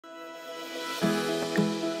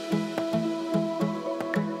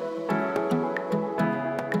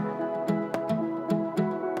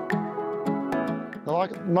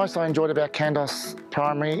Most I enjoyed about Kandos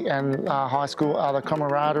Primary and High School are the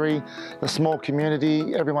camaraderie, the small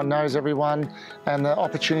community, everyone knows everyone, and the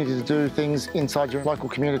opportunity to do things inside your local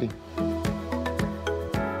community. I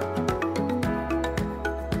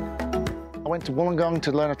went to Wollongong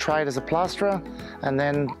to learn a trade as a plasterer, and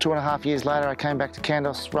then 2.5 years later I came back to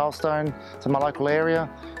Kandos Rollstone, to my local area,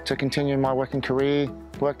 to continue my working career.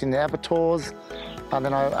 Worked in the abattoirs, and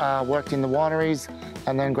then I worked in the wineries,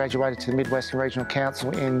 and then graduated to the Midwestern Regional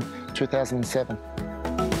Council in 2007.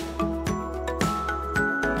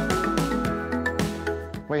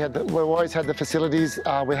 We always had the facilities.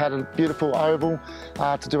 We had a beautiful oval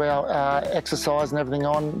to do our exercise and everything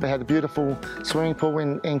on. We had a beautiful swimming pool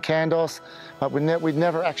in Kandos, but we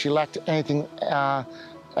never actually lacked anything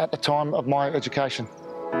at the time of my education.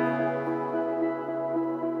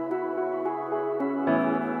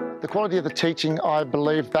 The quality of the teaching, I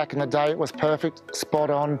believe back in the day, it was perfect,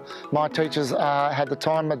 spot on. My teachers had the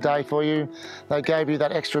time of day for you. They gave you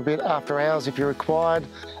that extra bit after hours if you required,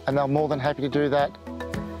 and they were more than happy to do that.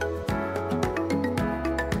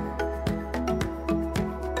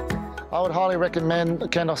 I would highly recommend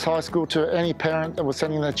Kandos High School to any parent that was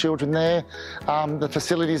sending their children there. The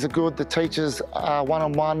facilities are good, the teachers are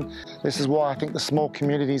one-on-one. This is why I think the small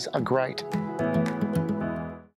communities are great.